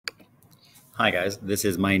Hi, guys. This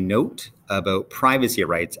is my note about privacy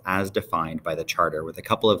rights as defined by the Charter with a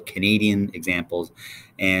couple of Canadian examples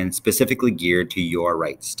and specifically geared to your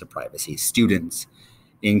rights to privacy, students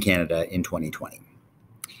in Canada in 2020.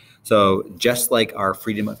 So, just like our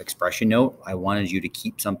freedom of expression note, I wanted you to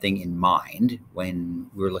keep something in mind when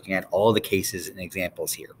we're looking at all the cases and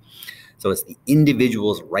examples here. So, it's the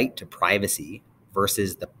individual's right to privacy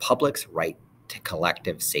versus the public's right to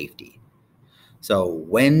collective safety. So,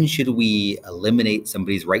 when should we eliminate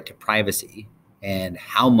somebody's right to privacy, and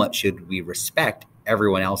how much should we respect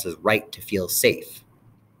everyone else's right to feel safe?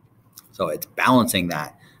 So, it's balancing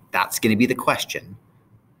that. That's going to be the question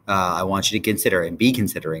I want you to consider and be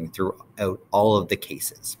considering throughout all of the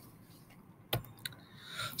cases.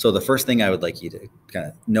 So, the first thing I would like you to kind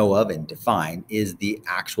of know of and define is the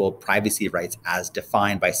actual privacy rights as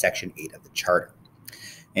defined by Section 8 of the Charter.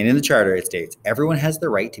 And in the Charter, it states everyone has the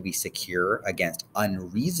right to be secure against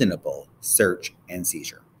unreasonable search and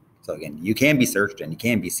seizure. So again, you can be searched and you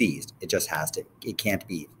can be seized. It can't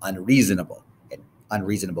be unreasonable, and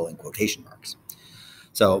unreasonable in quotation marks.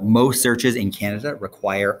 So most searches in Canada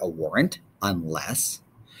require a warrant unless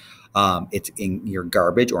it's in your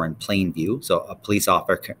garbage or in plain view. So a police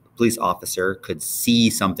officer could see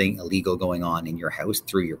something illegal going on in your house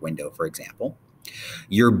through your window, for example.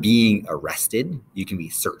 You're being arrested. You can be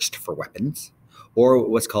searched for weapons or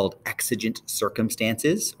what's called exigent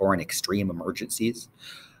circumstances or in extreme emergencies.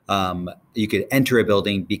 You could enter a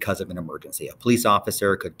building because of an emergency. A police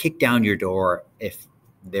officer could kick down your door if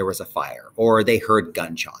there was a fire or they heard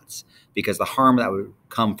gunshots, because the harm that would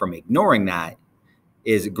come from ignoring that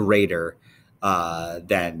is greater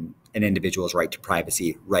than an individual's right to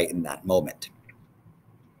privacy right in that moment.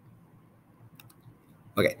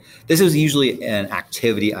 Okay, this is usually an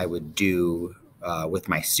activity I would do with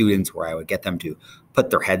my students where I would get them to put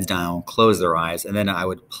their heads down, close their eyes, and then I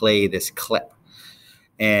would play this clip.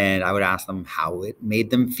 And I would ask them how it made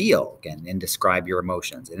them feel, again, and describe your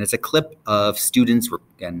emotions. And it's a clip of students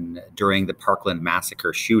during the Parkland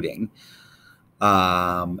massacre shooting.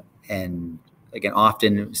 And again,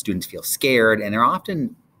 often students feel scared, and they're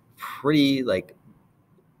often pretty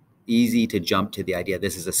easy to jump to the idea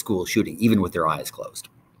this is a school shooting, even with their eyes closed.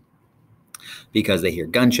 Because they hear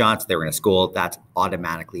gunshots, they're in a school, that's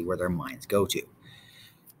automatically where their minds go to.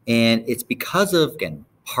 And it's because of, again,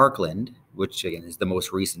 Parkland, which again is the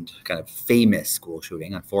most recent kind of famous school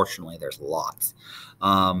shooting. Unfortunately, there's lots.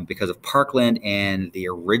 Because of Parkland and the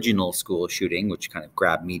original school shooting, which kind of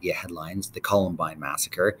grabbed media headlines, the Columbine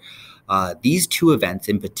massacre, these two events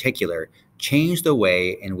in particular changed the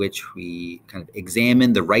way in which we kind of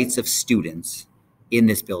examine the rights of students in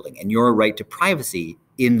this building and your right to privacy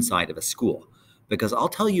inside of a school. Because I'll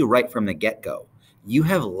tell you right from the get-go, you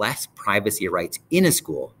have less privacy rights in a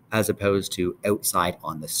school as opposed to outside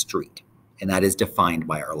on the street. And that is defined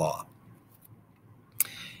by our law.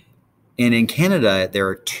 And in Canada, there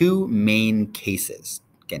are two main cases,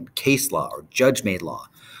 again, case law or judge-made law,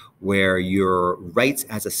 where your rights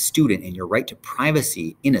as a student and your right to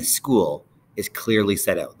privacy in a school is clearly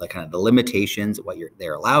set out, like kind of the limitations, what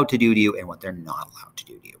they're allowed to do to you and what they're not allowed to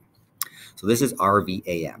do to you. So this is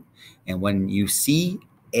RVAM. And when you see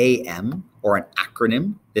AM or an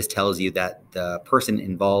acronym, this tells you that the person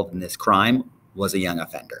involved in this crime was a young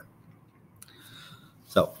offender.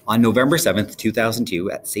 So on November 7th,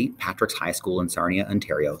 2002, at St. Patrick's High School in Sarnia,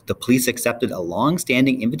 Ontario, the police accepted a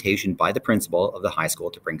long-standing invitation by the principal of the high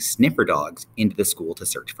school to bring sniffer dogs into the school to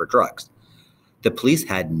search for drugs. The police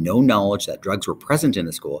had no knowledge that drugs were present in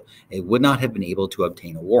the school and would not have been able to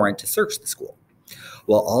obtain a warrant to search the school.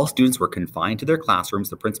 While all students were confined to their classrooms,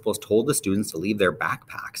 the principals told the students to leave their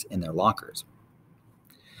backpacks in their lockers.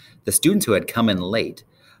 The students who had come in late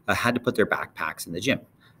had to put their backpacks in the gym.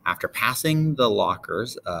 After passing the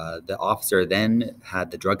lockers, the officer then had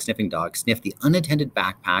the drug-sniffing dog sniff the unattended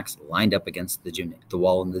backpacks lined up against the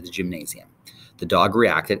wall in the gymnasium. The dog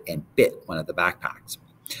reacted and bit one of the backpacks.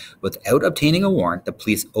 Without obtaining a warrant, the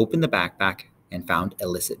police opened the backpack and found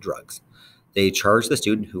illicit drugs. They charged the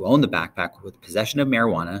student who owned the backpack with possession of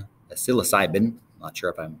marijuana, psilocybin, not sure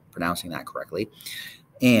if I'm pronouncing that correctly,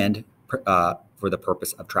 and for the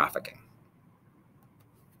purpose of trafficking.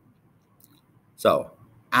 So,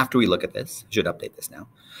 after we look at this, I should update this now.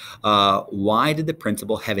 Why did the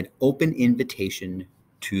principal have an open invitation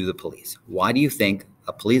to the police? Why do you think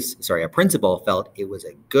a principal felt it was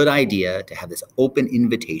a good idea to have this open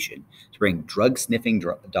invitation to bring drug-sniffing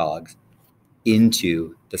dogs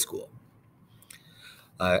into the school?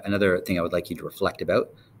 Another thing I would like you to reflect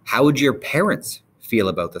about, how would your parents feel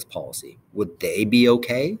about this policy? Would they be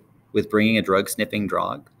okay with bringing a drug-sniffing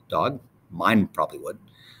dog? Mine probably would.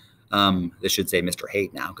 This should say Mr.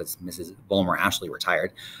 Haight now because Mrs. Vollmer Ashley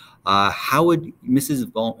retired. How would you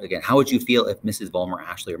feel if Mrs. Vollmer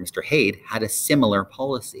Ashley or Mr. Haight had a similar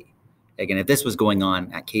policy? Again, if this was going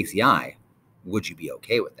on at KCI, would you be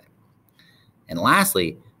okay with it? And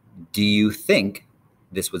lastly, do you think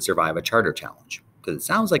this would survive a charter challenge? Because it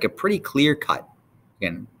sounds like a pretty clear-cut,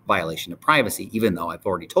 again, violation of privacy, even though I've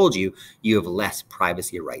already told you, you have less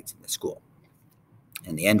privacy rights in the school.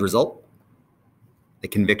 And the end result, the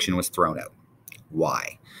conviction was thrown out.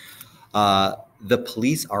 Why? The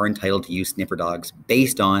police are entitled to use sniffer dogs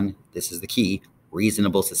based on, this is the key,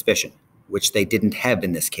 reasonable suspicion, which they didn't have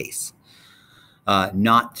in this case.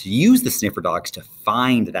 Not to use the sniffer dogs to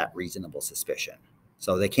find that reasonable suspicion.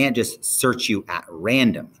 So they can't just search you at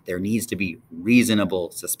random. There needs to be reasonable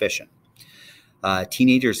suspicion.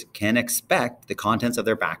 Teenagers can expect the contents of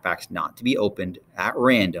their backpacks not to be opened at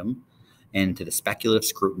random and to the speculative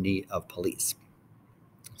scrutiny of police.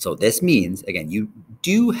 So this means, again, you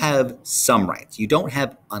do have some rights. You don't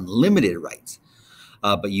have unlimited rights,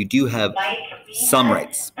 but you do have some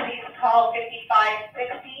rights. Please call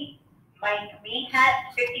 5560. Mike Meehat,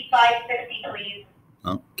 5560, please.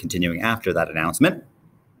 Well, continuing after that announcement.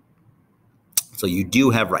 So you do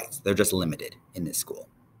have rights. They're just limited in this school.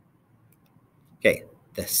 Okay,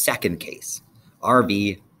 the second case,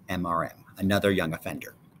 RV-MRM, another young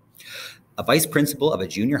offender. A vice principal of a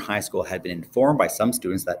junior high school had been informed by some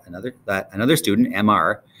students that another student,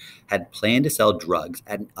 MR, had planned to sell drugs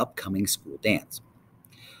at an upcoming school dance.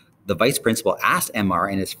 The vice principal asked MR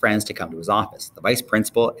and his friends to come to his office. The vice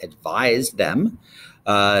principal advised them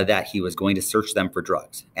that he was going to search them for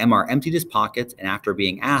drugs. MR emptied his pockets, and after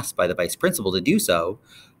being asked by the vice principal to do so,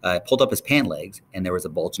 pulled up his pant legs, and there was a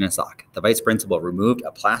bulge in his sock. The vice principal removed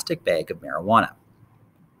a plastic bag of marijuana.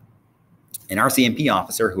 An RCMP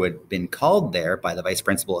officer who had been called there by the vice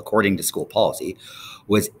principal according to school policy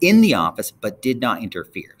was in the office but did not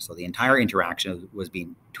interfere. So the entire interaction was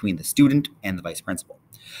between the student and the vice principal.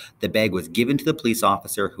 The bag was given to the police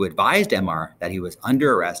officer who advised MR that he was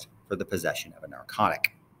under arrest for the possession of a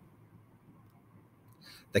narcotic.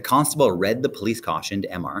 The constable read the police caution to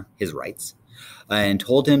MR, his rights, and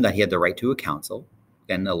told him that he had the right to a counsel,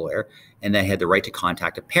 and a lawyer, and that he had the right to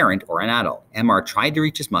contact a parent or an adult. MR tried to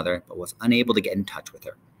reach his mother, but was unable to get in touch with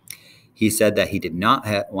her. He said that he did not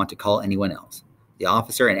want to call anyone else. The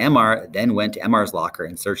officer and MR then went to MR's locker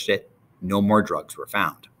and searched it. No more drugs were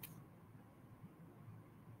found.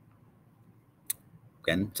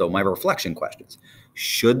 Again, so my reflection questions.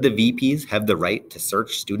 Should the VPs have the right to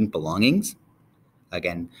search student belongings?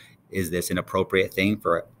 Again, is this an appropriate thing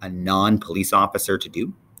for a non-police officer to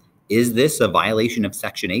do? Is this a violation of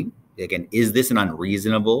Section 8? Again, is this an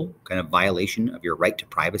unreasonable kind of violation of your right to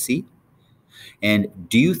privacy? And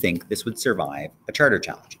do you think this would survive a charter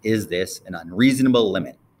challenge? Is this an unreasonable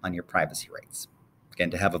limit on your privacy rights?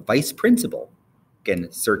 Again, to have a vice principal, again,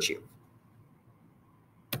 search you.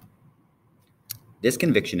 This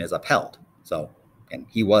conviction is upheld. So, again,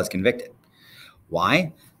 he was convicted.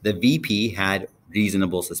 Why? The VP had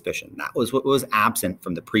reasonable suspicion. That was what was absent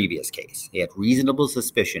from the previous case. He had reasonable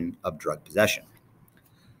suspicion of drug possession.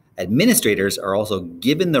 Administrators are also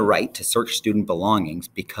given the right to search student belongings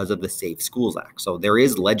because of the Safe Schools Act. So there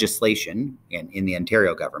is legislation in the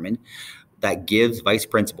Ontario government that gives vice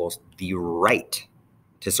principals the right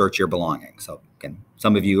to search your belongings. So again,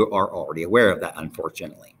 some of you are already aware of that,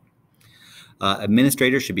 unfortunately.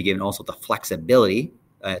 Administrators should be given also the flexibility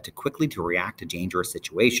to quickly react to dangerous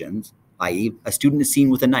situations, i.e. a student is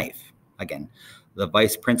seen with a knife. Again, the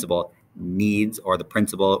vice principal needs, or the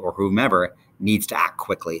principal or whomever needs to act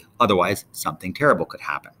quickly. Otherwise, something terrible could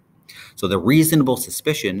happen. So the reasonable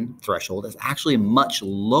suspicion threshold is actually much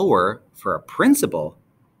lower for a principal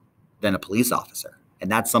than a police officer.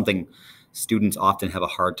 And that's something students often have a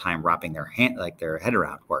hard time wrapping their head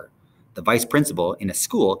around, where the vice principal in a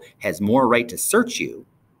school has more right to search you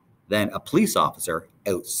than a police officer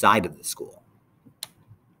outside of the school.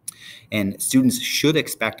 And students should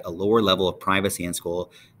expect a lower level of privacy in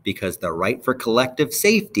school because the right for collective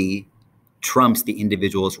safety trumps the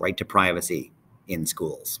individual's right to privacy in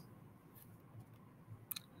schools.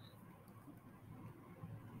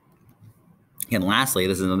 And lastly,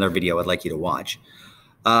 this is another video I'd like you to watch.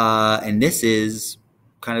 And this is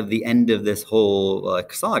kind of the end of this whole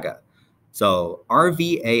saga. So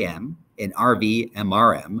RVAM and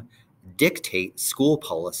RVMRM dictate school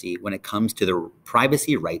policy when it comes to the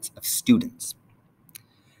privacy rights of students.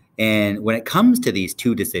 And when it comes to these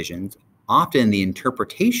two decisions, often the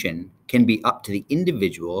interpretation can be up to the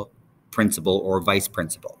individual principal or vice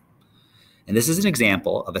principal. And this is an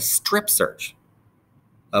example of a strip search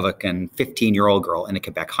of a 15-year-old girl in a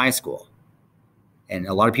Quebec high school. And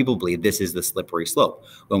a lot of people believe this is the slippery slope.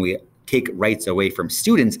 When we take rights away from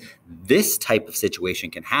students, this type of situation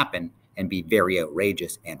can happen and be very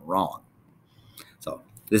outrageous and wrong. So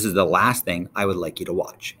this is the last thing I would like you to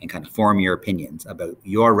watch and kind of form your opinions about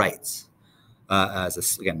your rights as a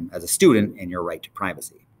student and your right to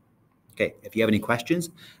privacy. Okay, if you have any questions,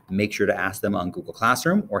 make sure to ask them on Google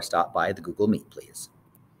Classroom or stop by the Google Meet, please.